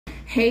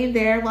Hey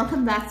there,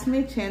 welcome back to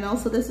my channel.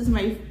 So this is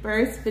my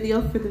first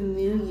video for the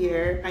new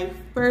year, my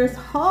first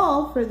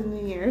haul for the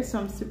new year, so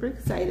I'm super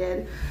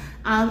excited.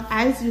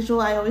 As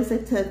usual, I always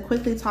like to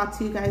quickly talk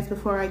to you guys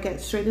before I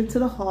get straight into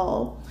the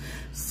haul.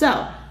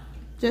 So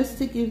just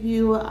to give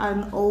you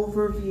an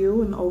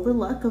overview, an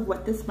overlook of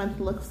what this month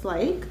looks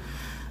like.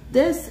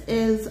 This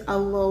is a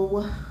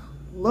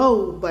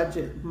low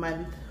budget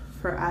month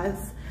for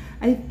us.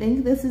 I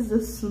think this is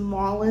the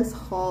smallest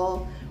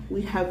haul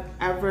we have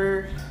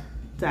ever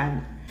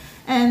done.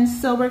 And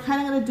so we're kind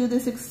of going to do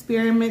this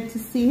experiment to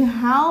see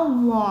how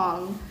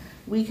long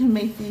we can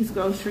make these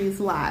groceries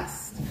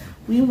last.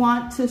 We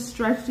want to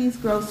stretch these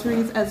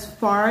groceries as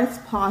far as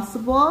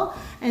possible,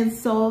 and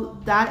so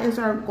that is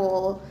our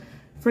goal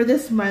for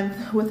this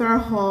month with our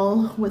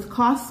haul with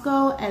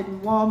Costco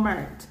and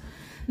Walmart.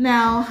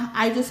 Now,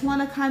 I just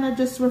want to kind of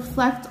just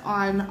reflect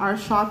on our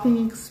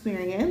shopping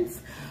experience.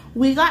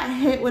 We got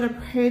hit with a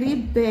pretty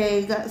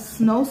big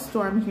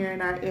snowstorm here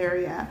in our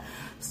area.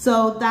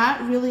 So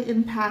that really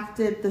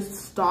impacted the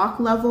stock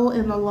level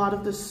in a lot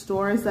of the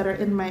stores that are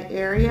in my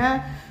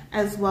area,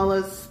 as well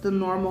as the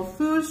normal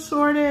food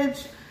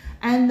shortage.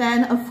 And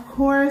then of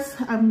course,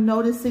 I'm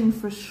noticing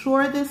for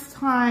sure this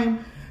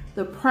time,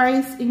 the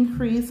price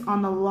increase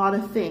on a lot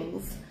of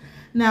things.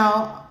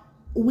 Now,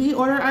 we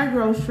order our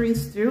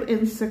groceries through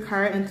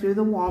Instacart and through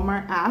the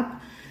Walmart app.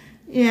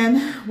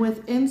 And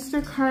with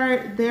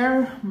Instacart,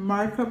 their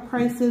markup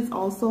prices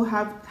also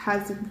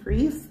has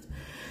increased.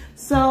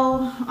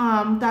 So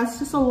that's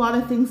just a lot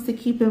of things to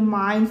keep in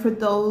mind for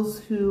those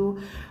who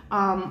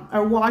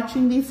are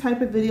watching these type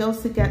of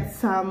videos to get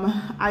some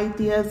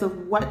ideas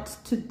of what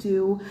to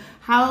do,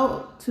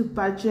 how to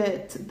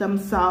budget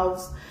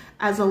themselves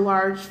as a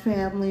large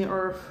family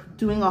or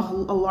doing a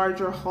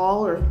larger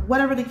haul or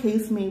whatever the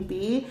case may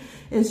be.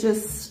 It's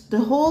just the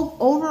whole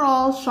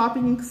overall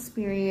shopping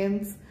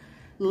experience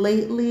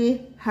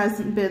lately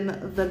hasn't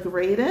been the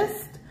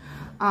greatest.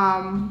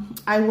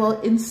 I will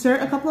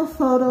insert a couple of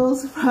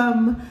photos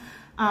from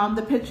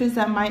the pictures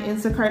that my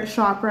Instacart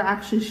shopper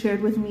actually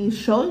shared with me,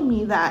 showing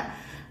me that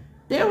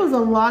there was a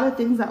lot of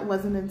things that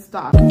wasn't in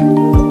stock.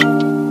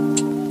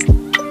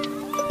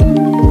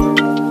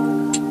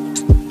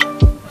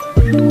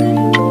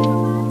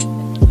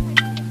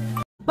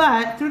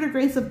 But through the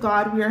grace of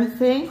God, we are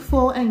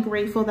thankful and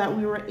grateful that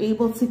we were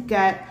able to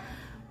get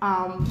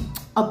a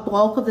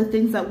bulk of the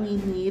things that we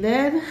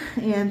needed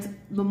and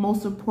the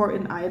most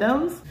important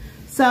items.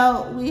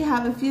 So we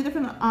have a few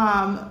different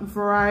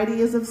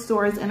varieties of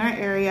stores in our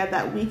area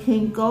that we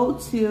can go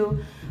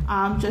to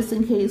just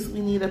in case we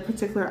need a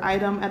particular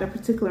item at a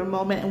particular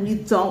moment and we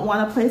don't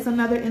want to place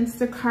another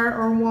Instacart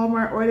or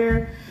Walmart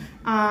order.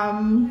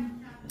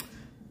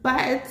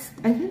 But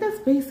I think that's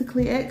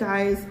basically it,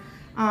 guys.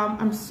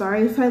 I'm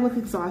sorry if I look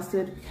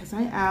exhausted, because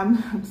I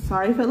am. I'm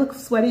sorry if I look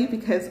sweaty,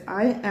 because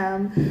I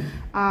am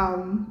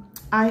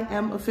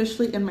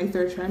officially in my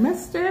third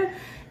trimester.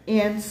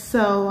 And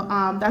so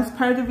that's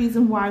part of the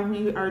reason why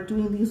we are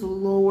doing these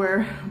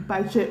lower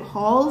budget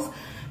hauls,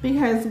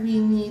 because we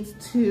need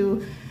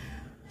to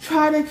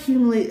try to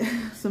accumulate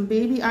some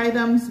baby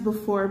items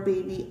before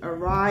baby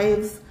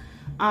arrives.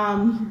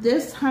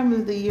 This time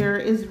of the year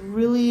is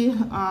really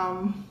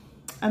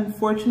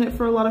unfortunate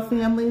for a lot of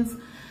families.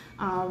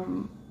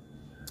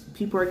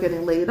 People are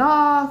getting laid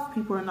off,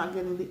 people are not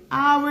getting the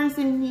hours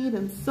they need,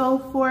 and so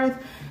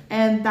forth.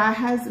 And that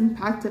has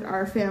impacted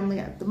our family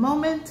at the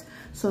moment.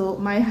 So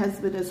my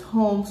husband is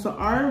home. So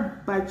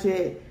our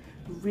budget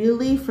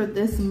really for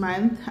this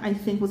month, I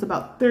think, was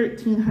about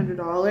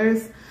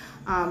 $1,300.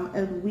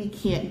 And we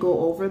can't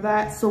go over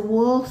that. So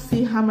we'll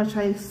see how much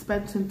I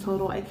spent in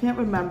total. I can't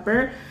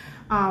remember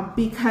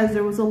because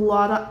there was a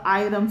lot of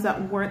items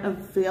that weren't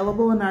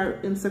available, and our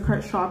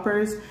Instacart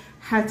shoppers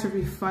had to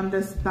refund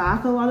us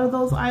back a lot of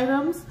those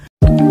items.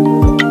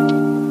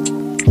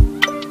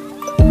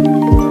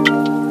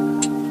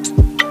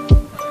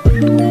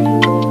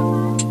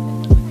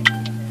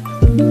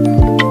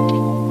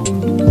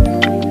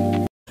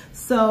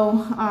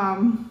 So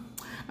I'm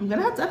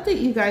gonna have to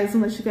update you guys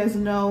and let you guys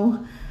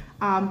know,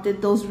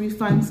 did those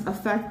refunds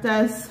affect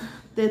us?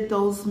 Did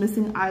those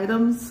missing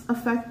items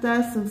affect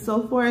us, and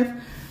so forth?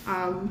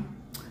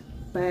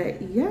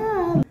 But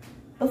yeah.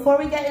 Before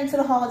we get into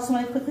the haul, I just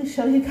want to quickly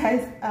show you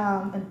guys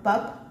a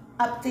bump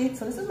update.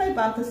 So this is my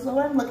bump. This is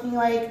what I'm looking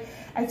like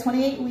at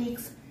 28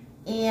 weeks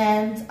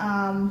and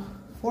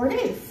 4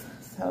 days.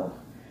 So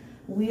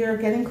we are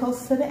getting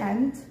close to the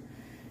end.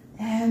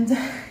 And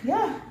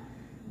yeah,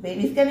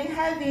 baby's getting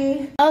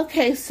heavy.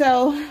 Okay,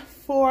 so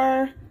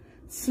for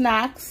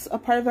snacks, a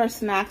part of our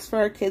snacks for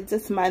our kids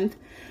this month,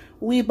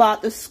 we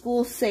bought the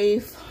school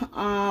safe.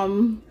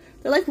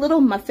 They're like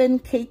little muffin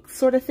cake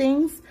sort of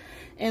things.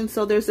 And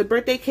so there's the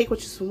birthday cake,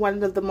 which is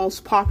one of the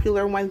most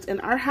popular ones in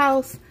our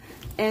house.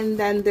 And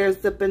then there's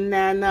the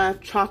banana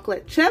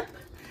chocolate chip.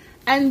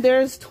 And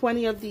there's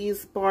 20 of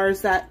these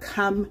bars that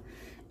come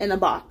in a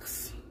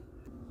box.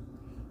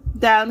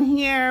 Down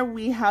here,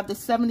 we have the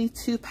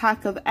 72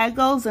 pack of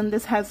Eggos, and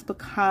this has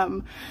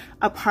become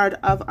a part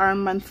of our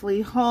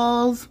monthly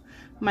hauls.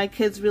 My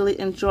kids really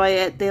enjoy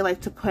it. They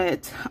like to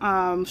put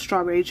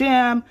strawberry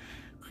jam,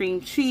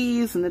 cream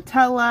cheese,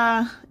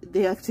 Nutella.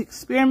 They like to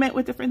experiment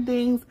with different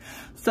things.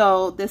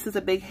 So this is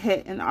a big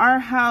hit in our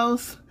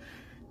house.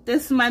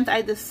 This month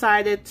I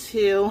decided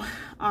to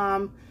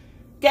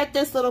get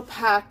this little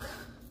pack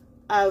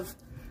of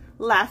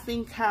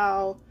Laughing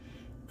Cow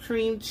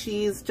cream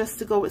cheese just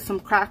to go with some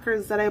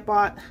crackers that I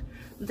bought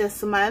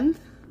this month.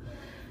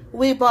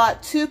 We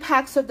bought 2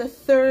 packs of the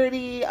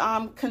 30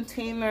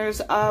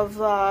 containers of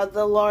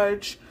the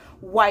large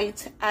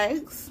white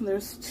eggs.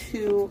 There's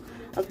 2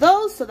 of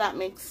those, so that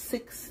makes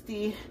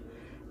 60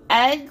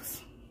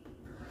 eggs.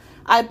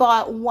 I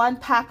bought 1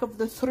 pack of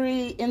the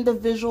 3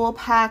 individual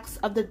packs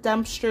of the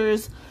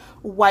Dempster's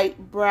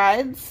white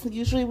breads.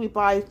 Usually we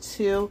buy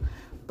 2,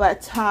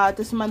 but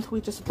this month we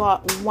just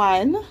bought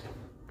 1.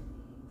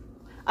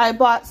 I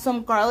bought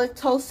some garlic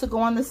toast to go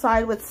on the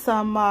side with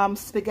some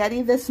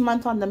spaghetti this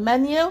month on the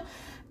menu.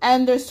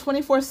 And there's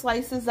 24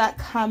 slices that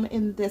come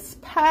in this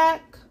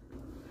pack.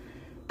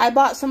 I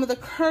bought some of the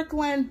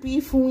Kirkland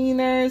beef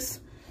wieners.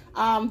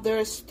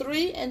 There's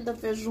 3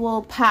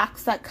 individual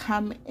packs that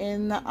come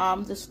in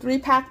this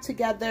 3-pack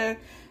together.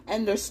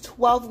 And there's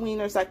 12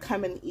 wieners that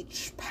come in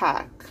each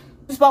pack.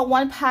 Just bought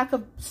 1 pack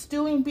of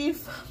stewing beef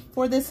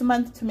for this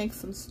month to make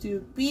some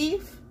stewed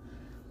beef.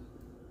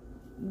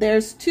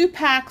 There's 2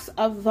 packs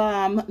of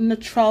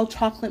Nutrell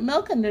chocolate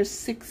milk, and there's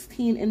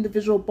 16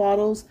 individual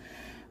bottles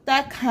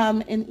that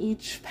come in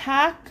each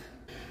pack.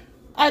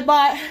 I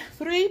bought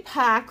 3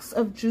 packs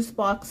of juice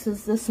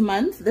boxes this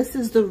month. This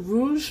is the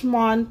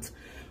Rougemont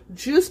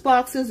juice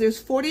boxes. There's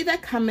 40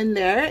 that come in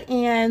there,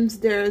 and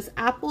there's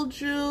apple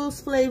juice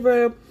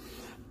flavor,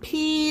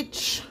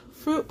 peach,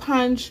 fruit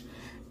punch,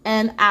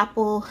 and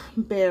apple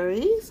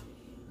berries.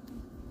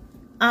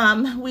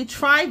 We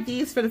tried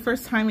these for the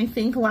first time, I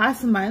think,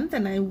 last month,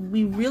 and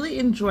we really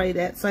enjoyed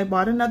it. So I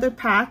bought another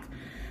pack.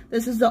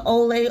 This is the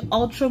Olay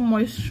Ultra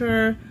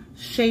Moisture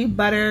Shea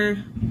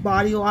Butter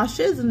body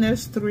washes, and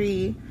there's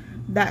 3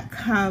 that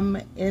come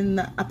in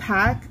a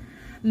pack.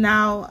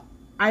 Now,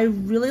 I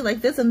really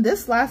like this, and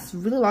this lasts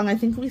really long. I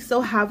think we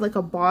still have like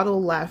a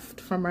bottle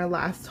left from our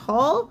last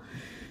haul.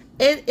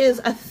 It is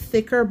a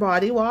thicker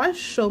body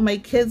wash, so my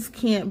kids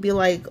can't be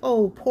like,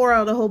 oh, pour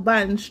out a whole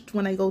bunch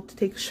when I go to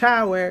take a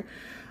shower.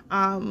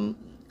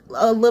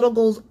 A little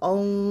goes a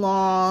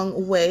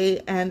long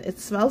way, and it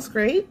smells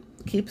great.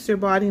 Keeps your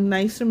body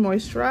nice and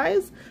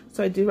moisturized,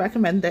 so I do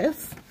recommend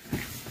this.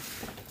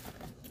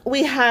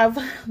 We have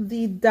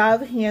the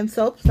Dove hand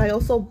soaps. I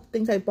also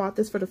think I bought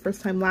this for the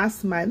first time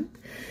last month.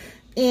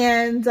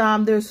 And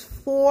there's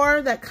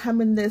 4 that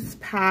come in this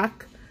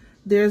pack.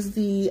 There's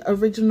the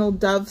original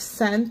Dove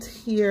scent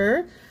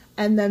here,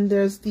 and then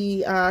there's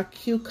the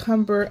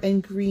cucumber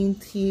and green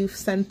tea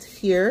scent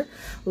here.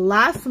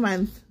 Last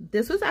month,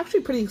 this was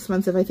actually pretty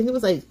expensive. I think it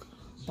was like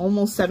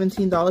almost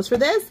 $17 for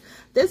this.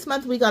 This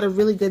month we got a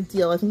really good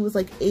deal. I think it was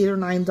like $8 or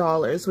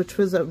 $9, which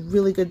was a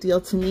really good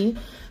deal to me.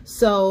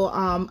 So,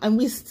 and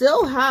we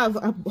still have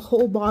a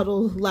whole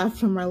bottle left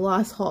from our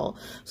last haul.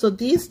 So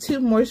these 2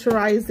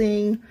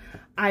 moisturizing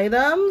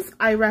items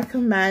I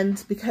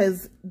recommend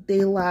because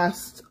they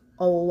last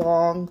a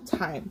long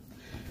time.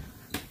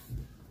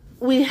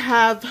 We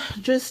have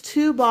just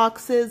 2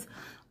 boxes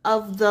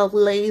of the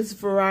Lay's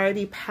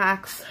variety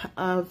packs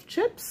of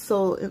chips.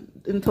 So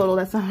in total,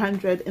 that's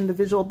 100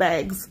 individual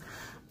bags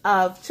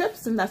of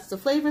chips, and that's the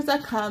flavors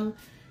that come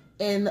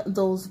in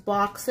those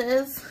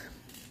boxes.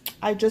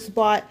 I just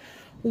bought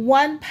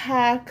 1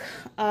 pack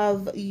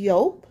of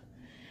Yope,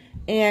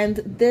 and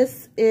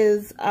this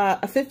is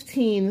a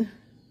 15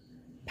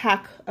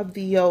 pack of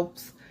the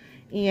Yopes,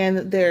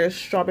 and there's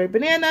strawberry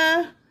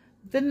banana,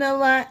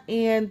 vanilla,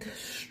 and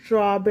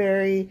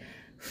strawberry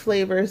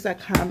flavors that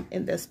come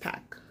in this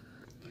pack.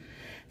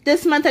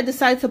 This month I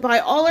decided to buy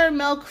all our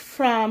milk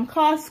from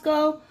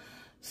Costco.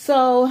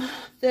 So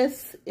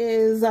this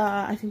is,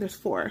 I think there's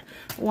 4.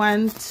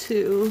 1,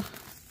 2,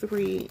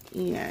 3,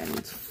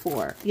 and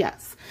 4.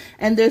 Yes.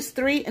 And there's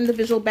 3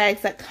 individual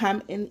bags that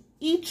come in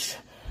each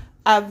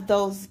of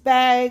those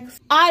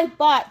bags. I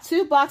bought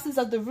 2 boxes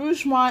of the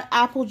Rougemont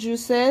apple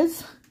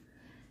juices.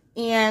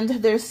 And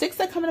there's 6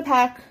 that come in a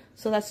pack.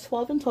 So that's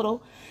 12 in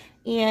total.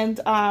 And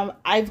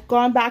I've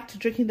gone back to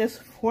drinking this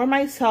for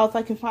myself.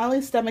 I can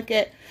finally stomach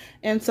it.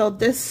 And so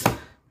this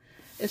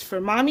is for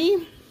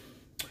mommy.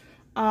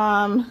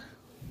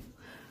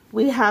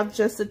 We have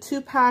just a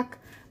 2-pack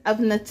of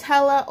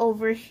Nutella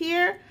over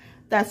here.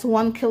 That's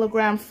 1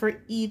 kilogram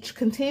for each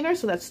container.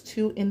 So that's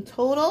 2 in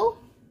total.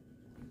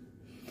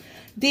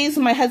 These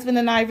my husband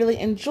and I really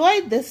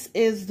enjoyed. This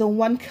is the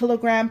 1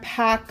 kilogram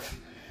pack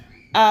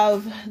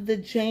of the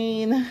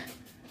Jane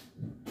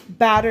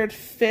battered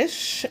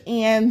fish,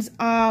 and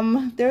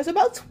there's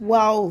about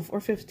 12 or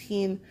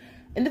 15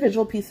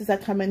 individual pieces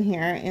that come in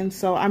here, and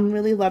so I'm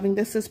really loving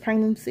this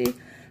pregnancy,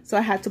 so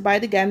I had to buy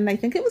it again, and I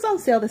think it was on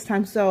sale this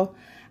time, so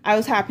I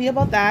was happy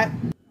about that.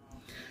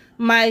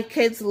 My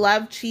kids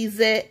love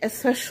Cheez-It,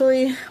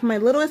 especially my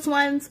littlest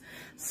ones.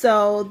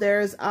 So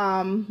there's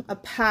a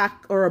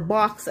pack or a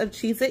box of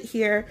Cheez-It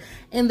here,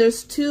 and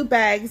there's 2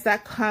 bags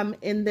that come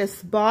in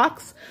this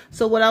box.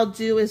 So what I'll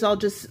do is I'll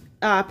just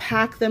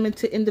pack them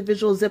into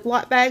individual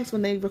Ziploc bags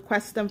when they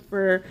request them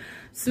for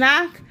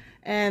snack,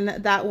 and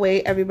that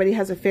way everybody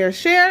has a fair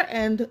share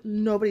and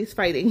nobody's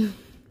fighting.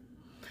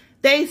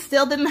 They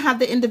still didn't have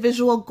the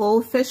individual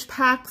goldfish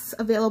packs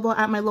available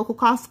at my local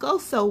Costco,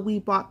 so we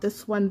bought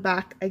this one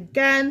back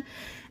again.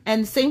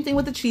 And same thing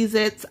with the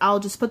Cheez-Its. I'll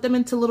just put them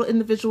into little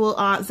individual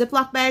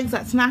Ziploc bags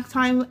at snack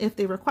time if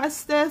they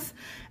request this,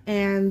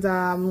 and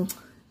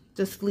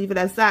just leave it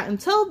as that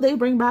until they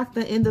bring back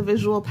the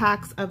individual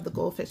packs of the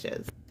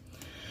goldfishes.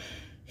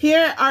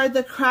 Here are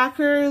the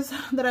crackers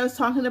that I was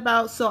talking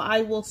about. So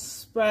I will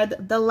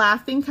spread the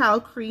Laughing Cow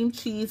cream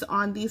cheese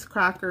on these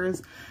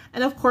crackers.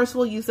 And of course,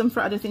 we'll use them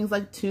for other things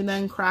like tuna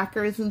and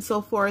crackers and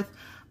so forth.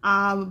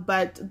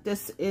 But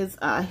this is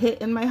a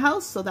hit in my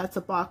house, so that's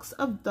a box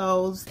of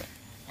those.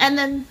 And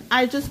then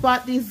I just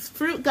bought these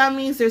fruit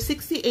gummies. There's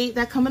 68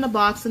 that come in a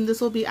box, and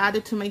this will be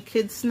added to my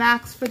kids'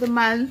 snacks for the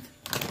month.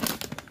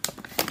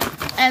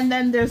 And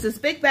then there's this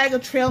big bag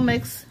of trail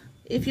mix.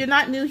 If you're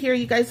not new here,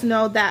 you guys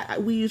know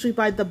that we usually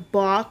buy the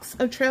box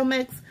of trail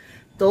mix.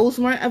 Those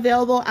weren't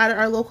available at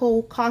our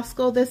local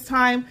Costco this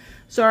time.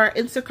 So our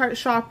Instacart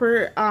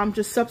shopper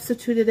just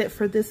substituted it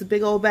for this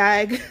big old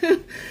bag.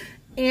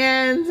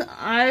 And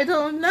I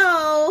don't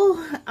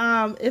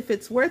know if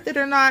it's worth it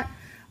or not.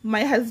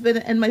 My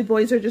husband and my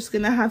boys are just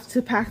going to have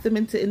to pack them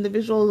into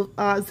individual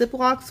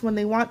Ziplocs when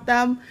they want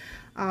them.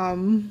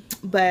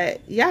 But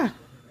yeah.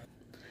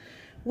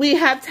 We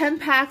have 10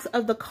 packs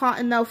of the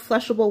Cottonelle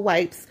flushable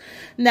wipes.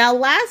 Now,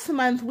 last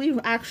month, we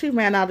actually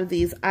ran out of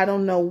these. I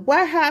don't know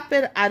what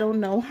happened. I don't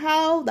know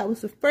how. That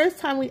was the first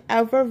time we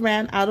ever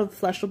ran out of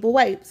flushable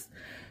wipes.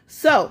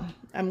 So,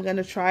 I'm going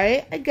to try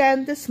it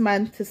again this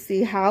month to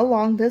see how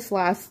long this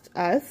lasts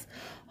us.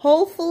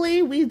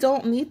 Hopefully, we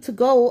don't need to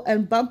go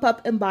and bump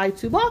up and buy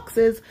 2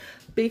 boxes,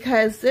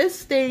 because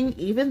this thing,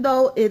 even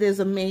though it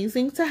is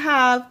amazing to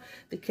have,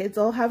 the kids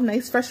all have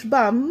nice fresh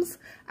bums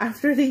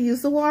after they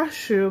use the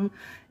washroom,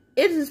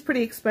 it is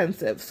pretty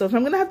expensive. So if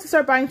I'm going to have to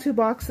start buying 2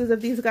 boxes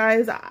of these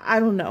guys, I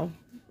don't know.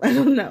 I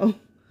don't know.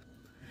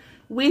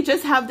 We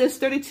just have this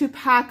 32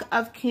 pack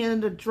of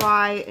Canada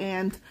Dry,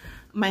 and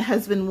my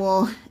husband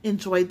will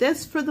enjoy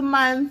this for the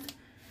month.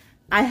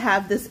 I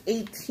have this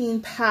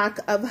 18 pack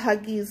of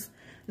Huggies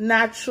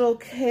Natural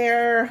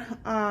Care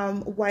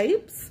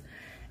wipes.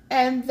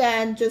 And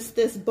then just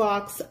this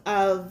box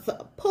of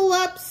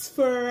pull-ups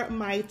for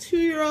my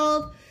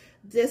 2-year-old.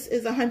 This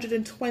is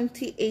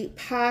 128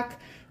 pack,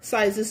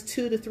 sizes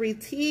 2 to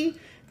 3T,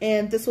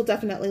 and this will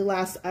definitely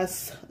last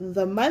us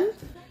the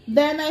month.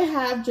 Then I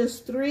have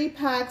just 3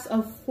 packs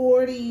of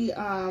 40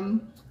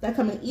 that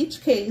come in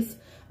each case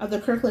of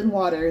the Kirkland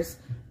waters,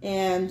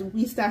 and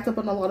we stacked up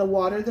on a lot of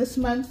water this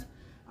month.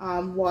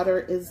 Water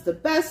is the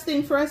best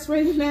thing for us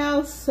right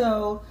now,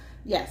 so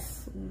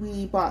yes,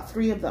 we bought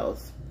 3 of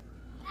those.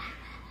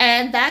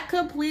 And that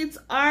completes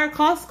our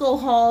Costco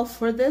haul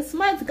for this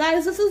month.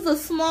 Guys, this is the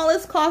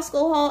smallest Costco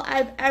haul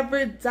I've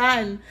ever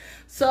done.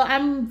 So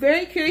I'm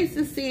very curious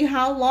to see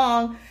how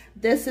long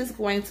this is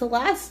going to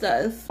last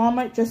us.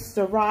 Walmart just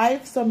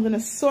arrived, so I'm going to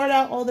sort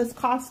out all this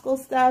Costco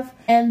stuff.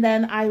 And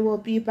then I will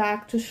be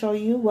back to show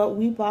you what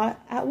we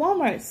bought at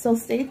Walmart. So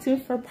stay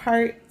tuned for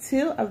part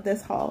 2 of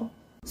this haul.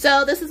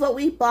 So this is what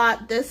we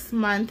bought this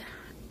month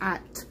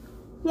at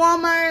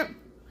Walmart.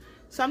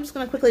 So I'm just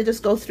going to quickly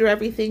just go through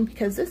everything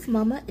because this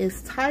mama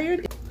is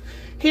tired.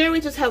 Here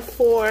we just have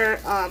 4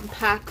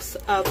 packs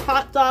of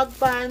hot dog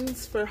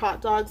buns for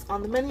hot dogs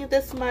on the menu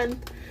this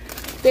month.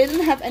 They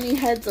didn't have any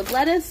heads of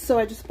lettuce, so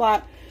I just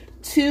bought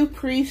 2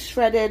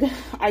 pre-shredded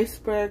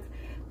iceberg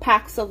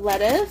packs of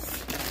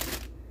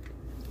lettuce.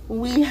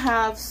 We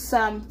have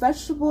some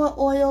vegetable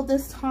oil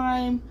this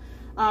time.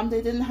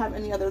 They didn't have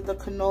any other, the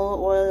canola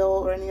oil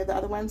or any of the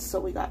other ones,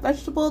 so we got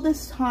vegetable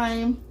this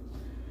time.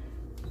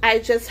 I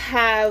just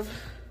have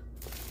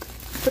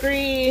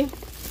 3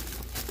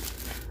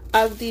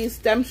 of these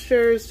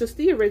Dempster's, just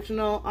the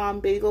original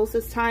bagels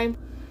this time.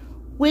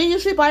 We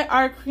usually buy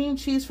our cream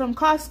cheese from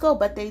Costco,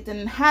 but they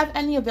didn't have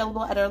any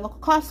available at our local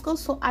Costco,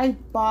 so I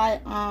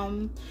bought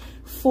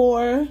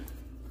 4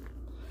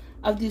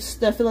 of these,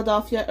 the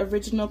Philadelphia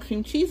original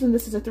cream cheese, and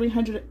this is a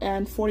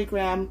 340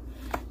 gram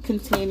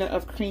container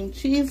of cream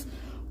cheese.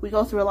 We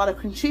go through a lot of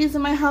cream cheese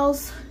in my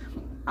house.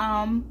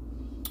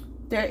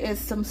 There is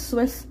some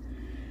Swiss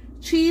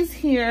cheese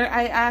here.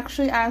 I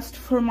actually asked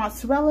for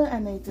mozzarella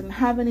and they didn't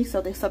have any,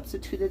 so they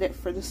substituted it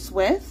for the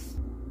Swiss.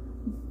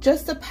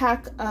 Just a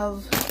pack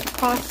of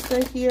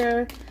pasta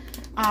here.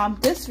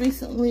 This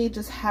recently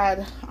just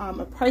had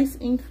a price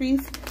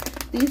increase.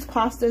 These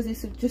pastas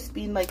used to just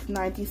be like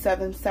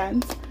 97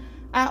 cents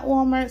at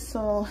Walmart,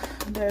 so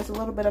there's a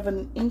little bit of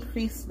an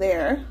increase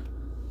there.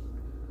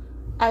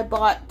 I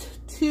bought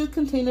 2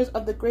 containers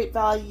of the Great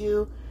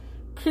Value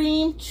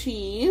cream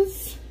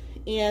cheese,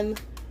 and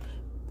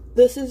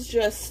this is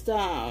just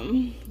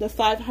the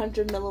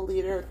 500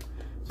 milliliter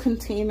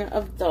container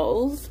of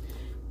those.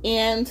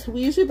 And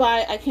we usually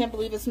buy, I can't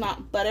believe it's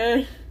not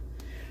butter,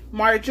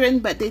 margarine,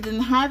 but they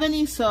didn't have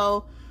any,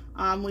 so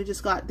we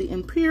just got the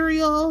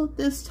Imperial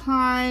this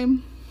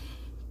time.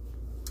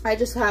 I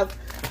just have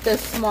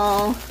this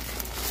small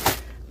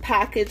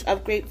package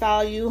of Great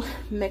Value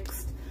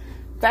mixed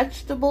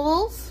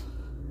vegetables,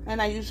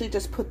 and I usually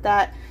just put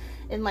that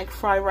in like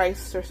fried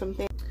rice or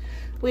something.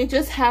 We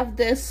just have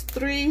this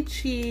 3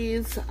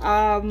 cheese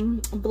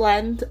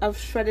blend of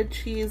shredded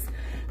cheese.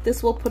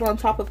 This we'll put on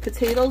top of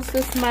potatoes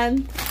this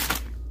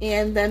month.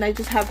 And then I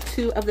just have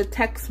 2 of the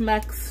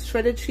Tex-Mex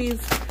shredded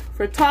cheese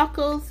for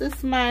tacos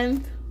this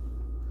month.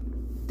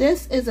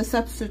 This is a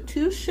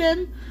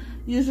substitution.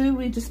 Usually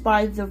we just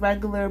buy the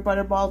regular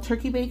Butterball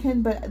turkey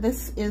bacon, but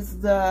this is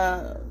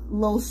the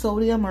low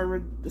sodium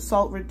or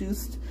salt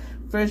reduced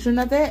version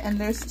of it, and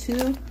there's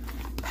 2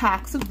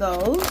 packs of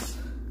those.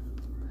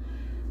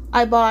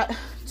 I bought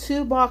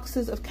 2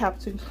 boxes of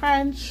Captain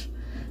Crunch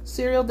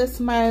cereal this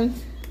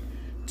month,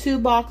 2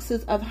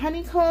 boxes of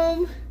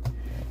honeycomb,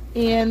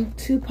 and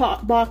 2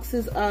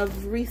 boxes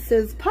of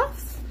Reese's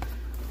Puffs.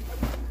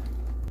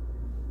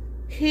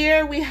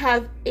 Here we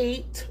have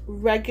 8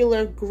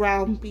 regular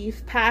ground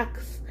beef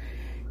packs,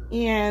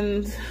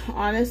 and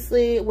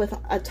honestly, with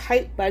a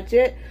tight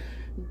budget,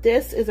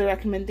 this is a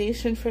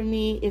recommendation for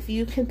me. If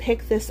you can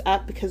pick this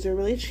up because they're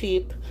really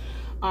cheap,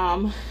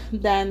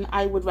 then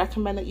I would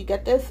recommend that you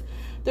get this.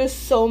 There's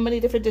so many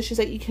different dishes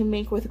that you can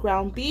make with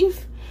ground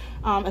beef,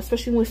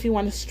 especially if you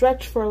want to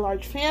stretch for a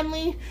large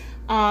family.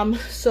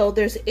 So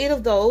there's 8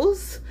 of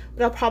those,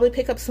 but I'll probably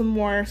pick up some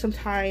more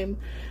sometime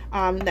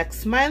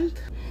next month.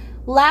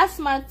 Last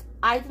month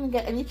I didn't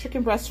get any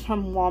chicken breasts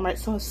from Walmart,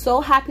 so I'm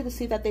so happy to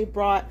see that they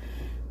brought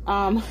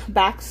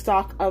back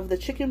stock of the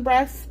chicken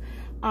breasts.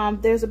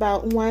 There's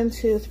about 1,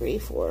 2, 3,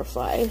 4,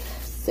 5,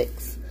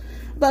 6,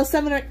 about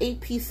 7 or 8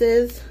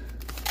 pieces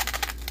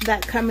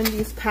that come in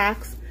these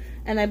packs,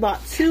 and I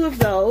bought 2 of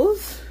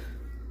those.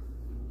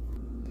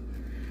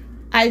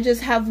 I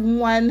just have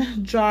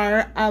 1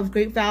 jar of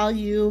Great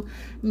Value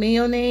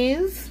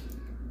mayonnaise,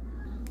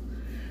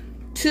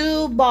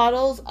 2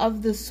 bottles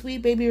of the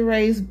Sweet Baby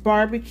Ray's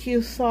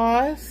barbecue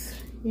sauce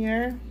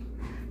here.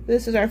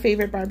 This is our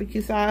favorite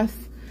barbecue sauce.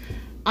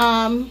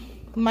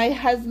 My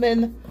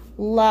husband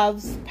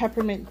loves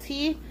peppermint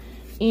tea,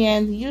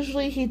 and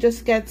usually he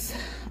just gets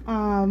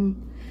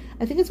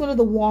I think it's one of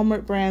the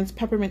Walmart brands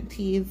peppermint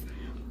teas.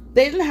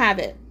 They didn't have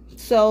it,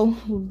 so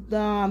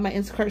my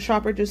Instacart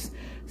shopper just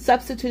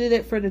substituted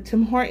it for the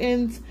Tim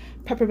Hortons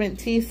peppermint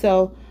tea.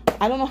 So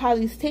I don't know how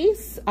these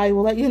taste. I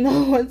will let you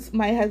know once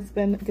my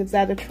husband gives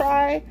that a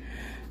try.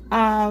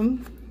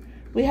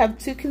 We have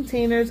 2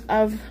 containers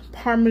of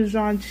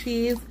Parmesan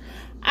cheese.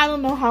 I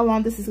don't know how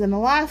long this is going to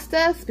last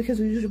us because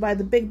we usually buy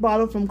the big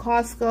bottle from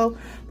Costco.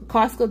 But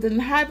Costco didn't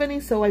have any,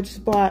 so I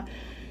just bought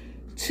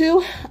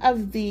 2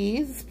 of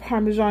these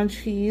Parmesan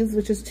cheese,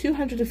 which is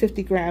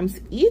 250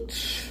 grams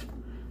each.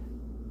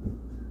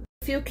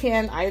 A few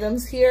canned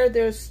items here.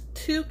 There's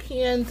 2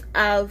 cans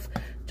of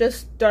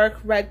just dark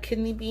red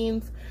kidney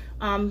beans.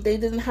 They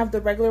didn't have the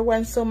regular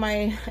ones, so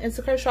my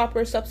Instacart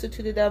shopper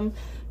substituted them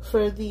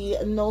for the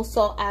no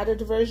salt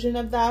added version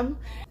of them.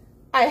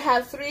 I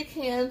have 3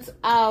 cans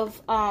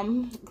of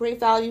Great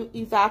Value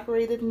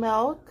evaporated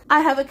milk. I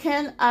have a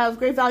can of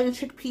Great Value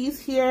chickpeas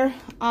here.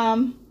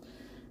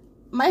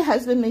 My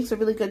husband makes a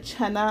really good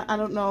chana. I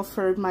don't know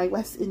for my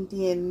West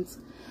Indians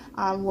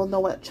will know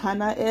what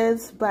chana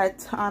is,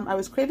 but I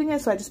was craving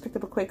it, so I just picked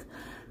up a quick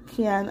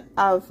can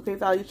of Great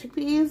Value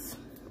chickpeas.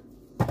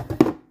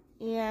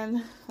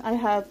 And I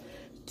have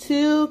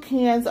 2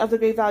 cans of the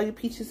Great Value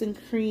peaches and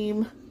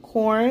cream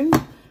corn.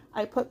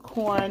 I put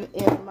corn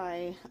in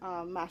my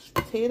mashed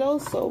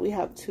potatoes, so we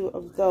have 2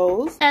 of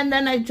those. And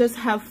then I just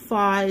have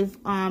 5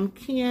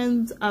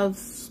 cans of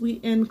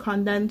sweetened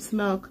condensed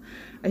milk.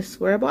 I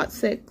swear I bought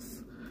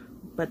 6,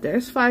 but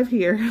there's 5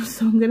 here,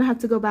 so I'm gonna have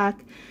to go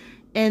back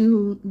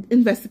and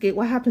investigate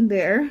what happened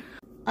there.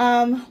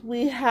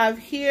 We have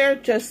here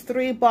just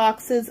 3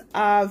 boxes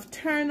of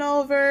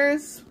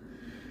turnovers.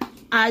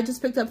 I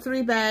just picked up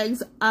 3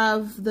 bags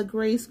of the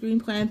Grace Green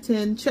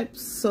Plantain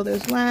chips. So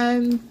there's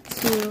 1,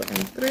 2,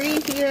 and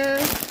 3 here.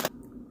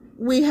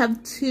 We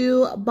have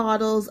 2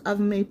 bottles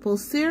of maple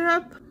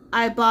syrup.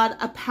 I bought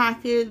a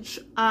package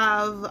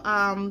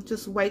of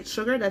just white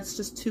sugar. That's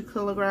just 2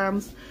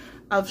 kilograms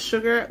of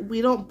sugar.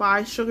 We don't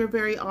buy sugar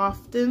very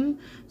often,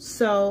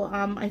 so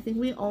I think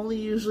we only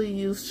usually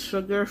use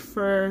sugar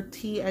for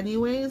tea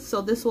anyways,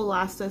 so this will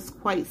last us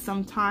quite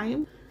some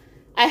time.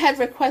 I had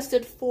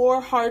requested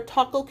 4 hard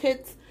taco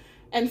kits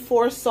and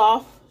 4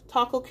 soft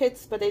taco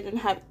kits, but they didn't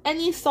have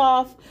any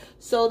soft,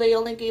 so they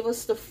only gave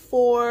us the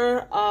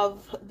 4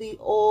 of the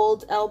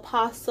old El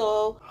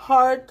Paso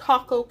hard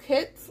taco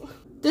kits.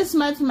 This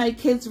month my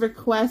kids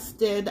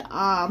requested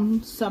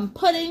some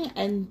pudding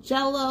and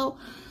jello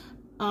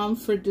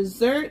for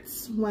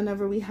desserts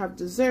whenever we have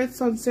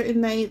desserts on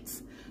certain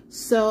nights,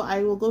 so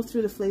I will go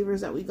through the flavors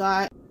that we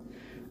got.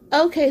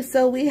 Okay,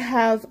 so we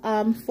have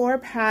 4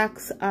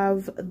 packs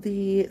of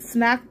the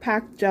snack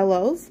pack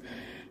jellos.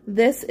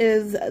 This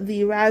is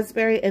the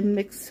raspberry and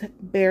mixed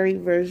berry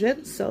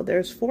version. So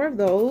there's 4 of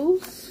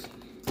those.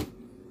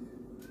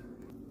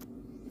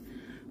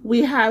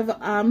 We have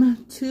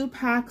 2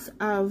 packs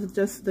of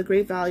just the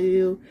Great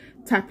Value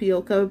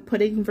tapioca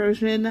pudding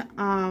version.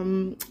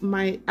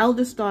 My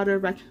eldest daughter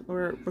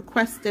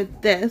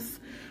requested this,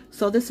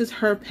 so this is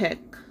her pick.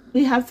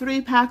 We have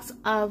 3 packs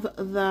of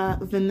the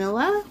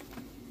vanilla,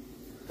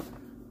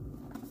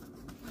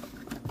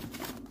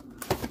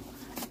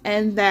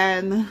 and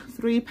then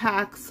 3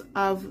 packs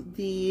of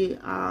the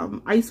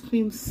ice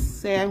cream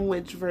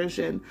sandwich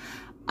version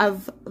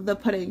of the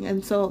pudding.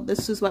 And so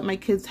this is what my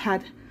kids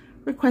had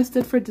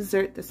requested for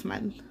dessert this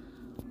month.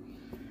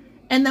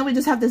 And then we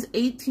just have this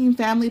 18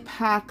 family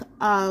pack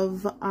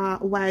of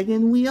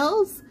wagon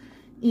wheels,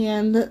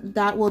 and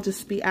that will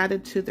just be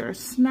added to their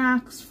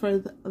snacks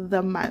for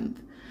the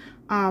month.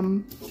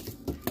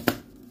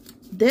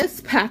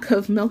 This pack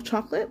of milk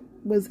chocolate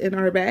was in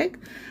our bag.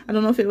 I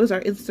don't know if it was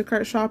our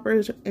Instacart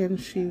shoppers and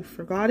she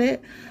forgot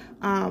it,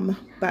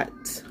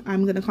 but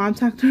I'm gonna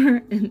contact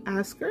her and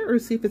ask her or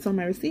see if it's on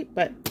my receipt.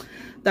 But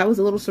that was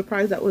a little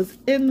surprise that was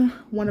in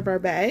one of our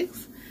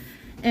bags.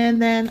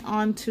 And then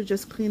on to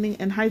just cleaning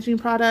and hygiene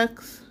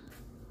products.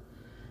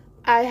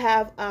 I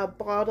have a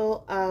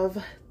bottle of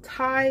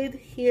Tide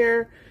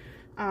here,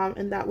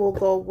 and that will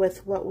go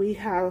with what we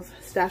have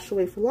stashed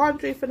away for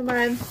laundry for the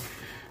month.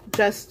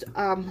 Just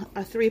a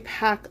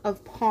 3-pack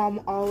of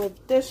Palm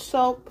Olive dish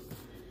soap.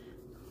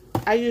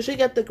 I usually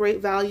get the Great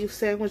Value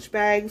sandwich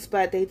bags,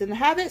 but they didn't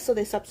have it, so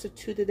they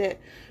substituted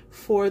it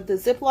for the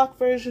Ziploc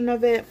version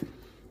of it.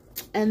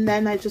 And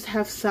then I just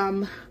have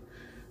some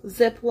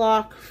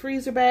Ziploc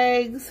freezer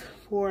bags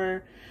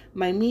for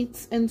my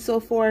meats and so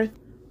forth.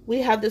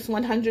 We have this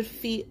 100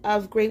 feet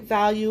of Great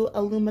Value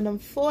aluminum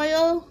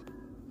foil,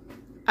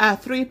 a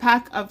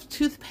 3-pack of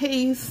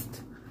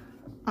toothpaste,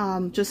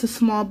 just a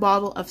small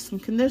bottle of some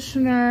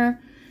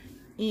conditioner,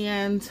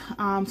 and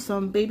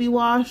some baby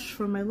wash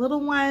for my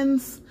little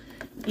ones.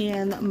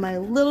 And my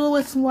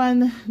littlest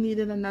one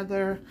needed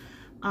another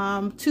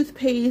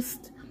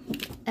toothpaste,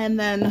 and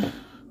then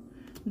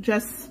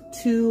just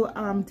 2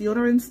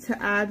 deodorants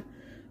to add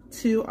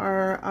to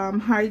our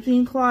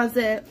hygiene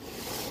closet,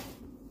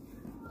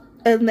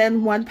 and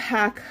then 1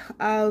 pack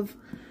of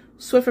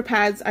Swiffer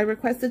pads. I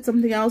requested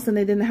something else and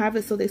they didn't have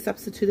it, so they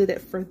substituted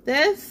it for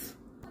this.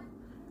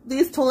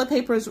 These toilet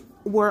papers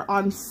were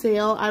on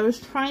sale. I was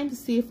trying to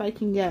see if I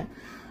can get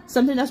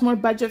something that's more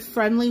budget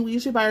friendly. We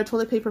usually buy our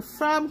toilet paper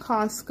from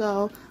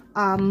Costco,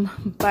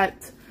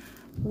 but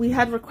we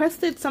had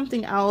requested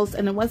something else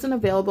and it wasn't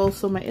available,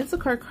 so my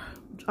Instacart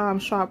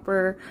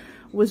shopper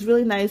was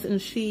really nice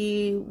and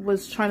she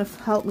was trying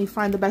to help me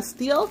find the best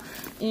deal.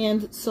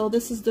 And so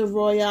this is the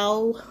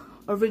Royale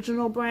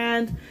original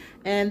brand,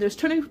 and there's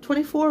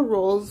 24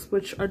 rolls,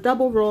 which are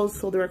double rolls,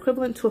 so they're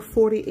equivalent to a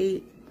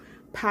 48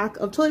 pack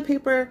of toilet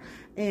paper,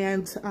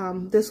 and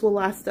this will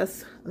last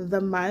us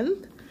the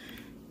month.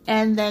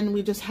 And then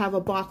we just have a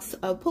box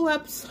of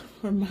pull-ups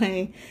for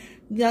my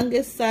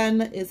youngest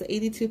son. Is an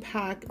 82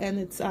 pack, and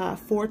it's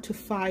 4 to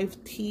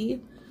 5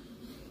 tea.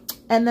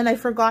 And then I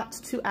forgot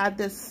to add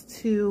this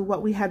to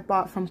what we had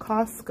bought from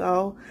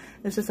Costco.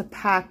 It's just a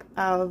pack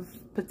of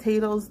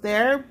potatoes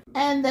there.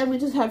 And then we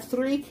just have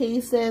 3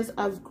 cases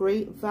of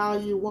Great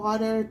Value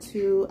water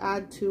to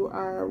add to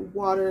our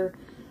water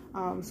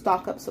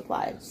stock up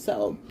supply.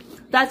 So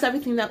that's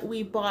everything that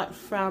we bought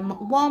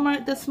from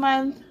Walmart this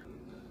month.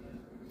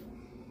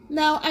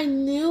 Now I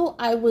knew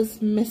I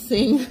was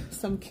missing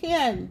some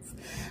cans,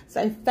 so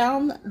I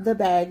found the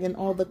bag and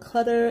all the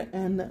clutter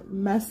and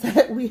mess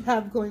that we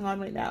have going on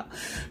right now.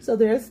 So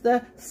there's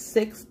the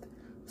 6th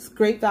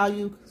Great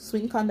Value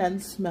sweet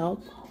condensed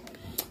milk.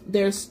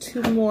 There's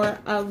 2 more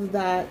of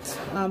that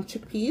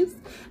chickpeas,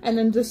 and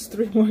then just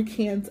 3 more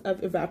cans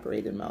of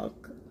evaporated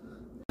milk.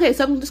 Okay,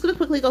 so I'm just going to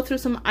quickly go through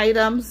some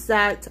items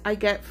that I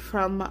get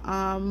from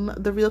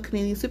the Real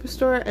Canadian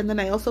Superstore, and then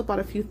I also bought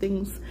a few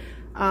things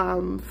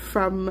from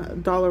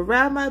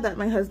Dollarama that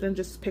my husband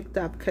just picked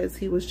up because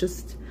he was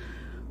just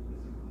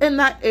in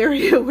that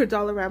area where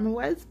Dollarama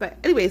was. But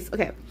anyways,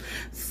 okay,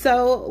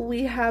 so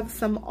we have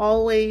some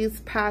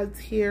Always pads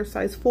here,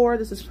 size 4.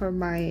 This is for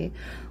my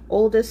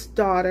oldest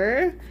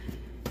daughter,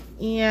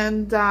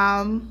 and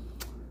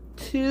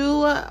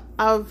 2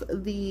 of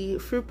the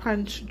fruit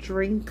punch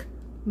drink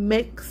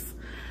mix.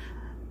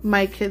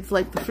 My kids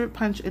like the fruit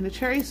punch and the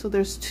cherry, so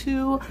there's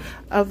 2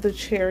 of the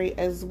cherry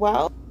as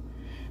well.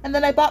 And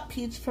then I bought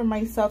peach for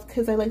myself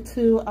because I like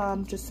to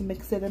just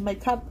mix it in my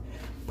cup,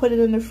 put it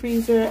in the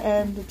freezer,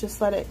 and just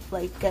let it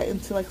like get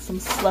into like some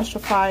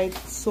slushified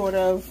sort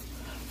of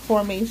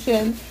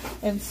formation.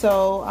 And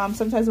so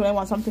sometimes when I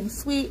want something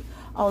sweet,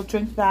 I'll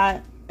drink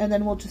that. And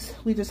then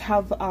we just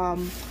have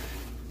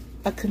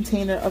a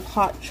container of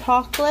hot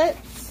chocolate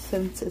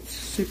since it's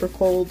super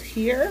cold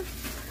here.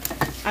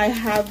 I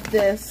have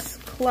this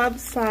club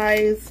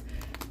size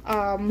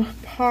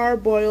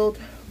parboiled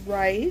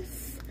rice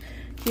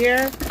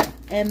here,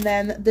 and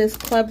then this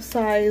club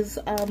size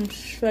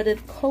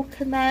shredded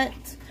coconut.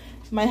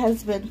 My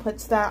husband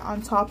puts that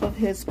on top of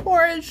his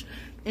porridge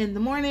in the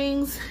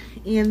mornings.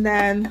 And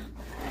then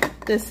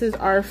this is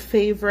our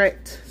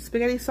favorite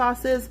spaghetti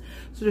sauces.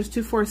 So there's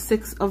 2, 4,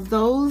 6 of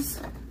those.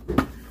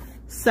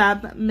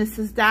 Some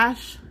Mrs.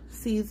 Dash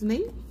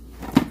seasoning.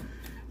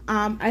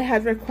 I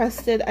had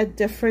requested a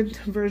different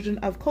version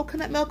of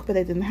coconut milk, but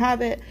I didn't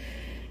have it.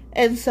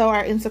 And so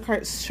our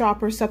Instacart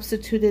shopper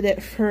substituted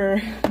it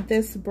for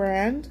this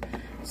brand.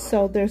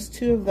 So there's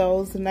 2 of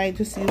those, and I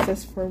just use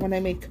this for when I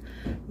make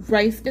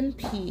rice and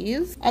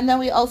peas. And then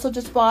we also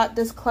just bought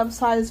this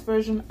club-sized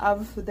version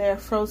of their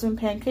frozen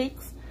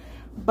pancakes,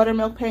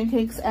 buttermilk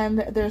pancakes, and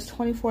there's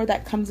 24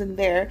 that comes in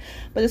there.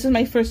 But this is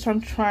my first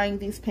time trying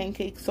these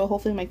pancakes, so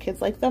hopefully my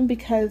kids like them,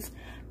 because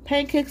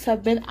pancakes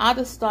have been out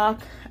of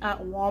stock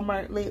at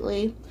Walmart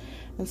lately.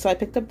 And so I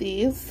picked up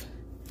these.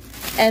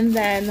 And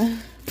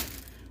then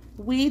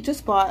we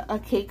just bought a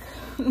cake.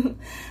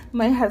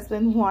 My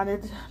husband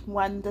wanted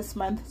one this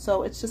month,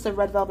 so it's just a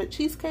red velvet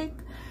cheesecake,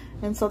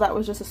 and so that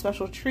was just a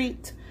special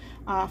treat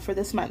for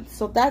this month.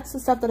 So that's the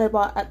stuff that I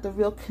bought at the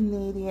Real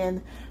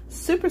Canadian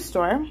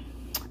Superstore.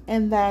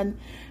 And then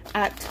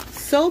at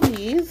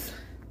Sobeys,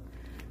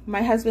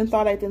 my husband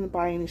thought I didn't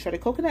buy any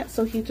shredded coconut,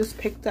 so he just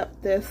picked up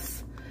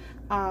this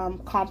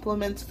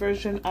compliments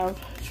version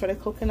of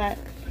shredded coconut.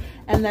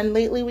 And then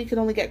lately we could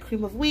only get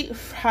cream of wheat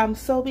from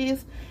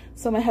Sobeys,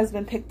 so my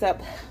husband picked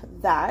up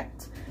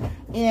that.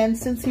 And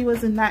since he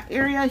was in that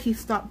area, he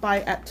stopped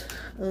by at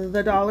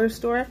the dollar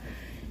store,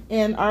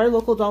 and our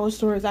local dollar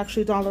store is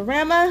actually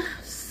Dollarama.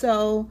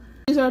 So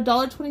these are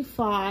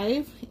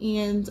 $1.25,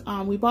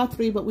 and we bought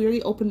 3, but we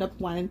already opened up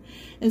 1.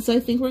 And so I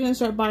think we're gonna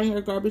start buying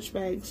our garbage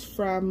bags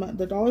from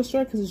the dollar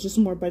store because it's just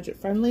more budget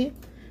friendly.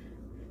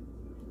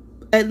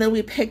 And then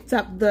we picked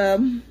up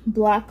the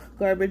black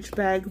garbage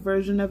bag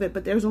version of it,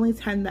 but there's only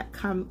 10 that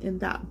come in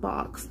that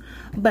box.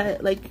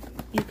 But like,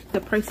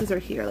 the prices are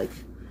here, like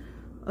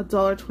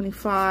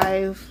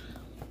 $1.25,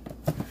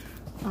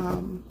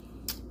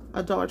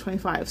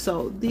 $1.25.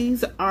 So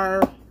these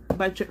are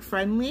budget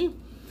friendly.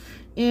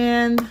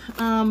 And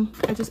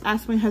I just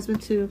asked my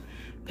husband to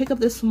pick up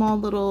this small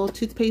little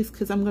toothpaste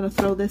because I'm gonna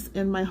throw this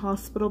in my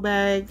hospital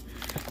bag,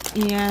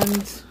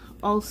 and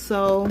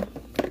also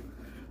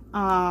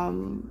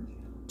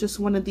just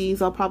one of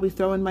these I'll probably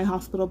throw in my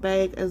hospital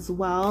bag as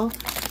well,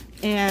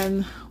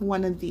 and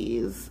one of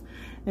these.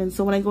 And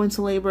so when I go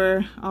into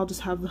labor, I'll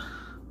just have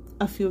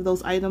a few of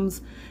those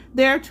items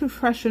there to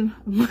freshen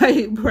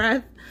my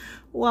breath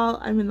while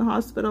I'm in the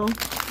hospital.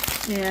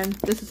 And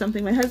this is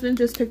something my husband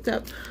just picked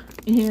up,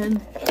 and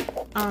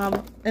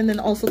then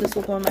also this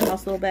will go in my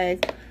hospital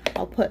bag.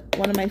 I'll put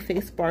one of my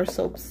face bar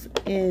soaps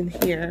in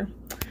here.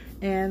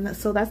 And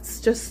so that's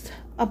just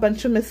a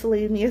bunch of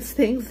miscellaneous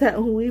things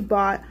that we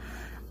bought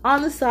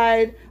on the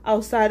side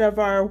outside of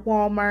our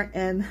Walmart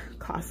and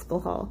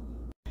Costco haul.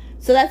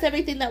 So that's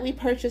everything that we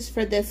purchased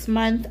for this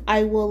month.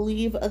 I will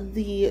leave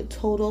the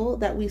total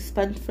that we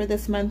spent for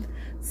this month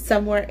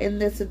somewhere in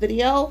this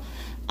video.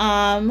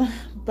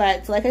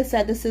 But like I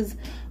said, this is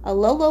a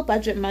low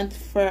budget month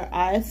for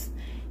us,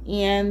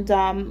 and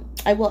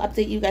I will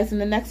update you guys in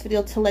the next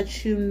video to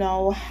let you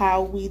know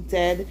how we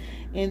did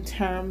in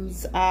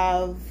terms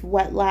of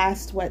what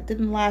last, what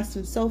didn't last,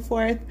 and so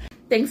forth.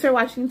 Thanks for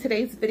watching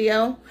today's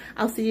video.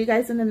 I'll see you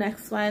guys in the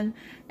next one,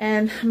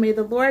 and may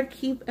the Lord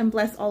keep and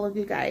bless all of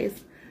you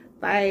guys.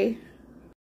 Bye.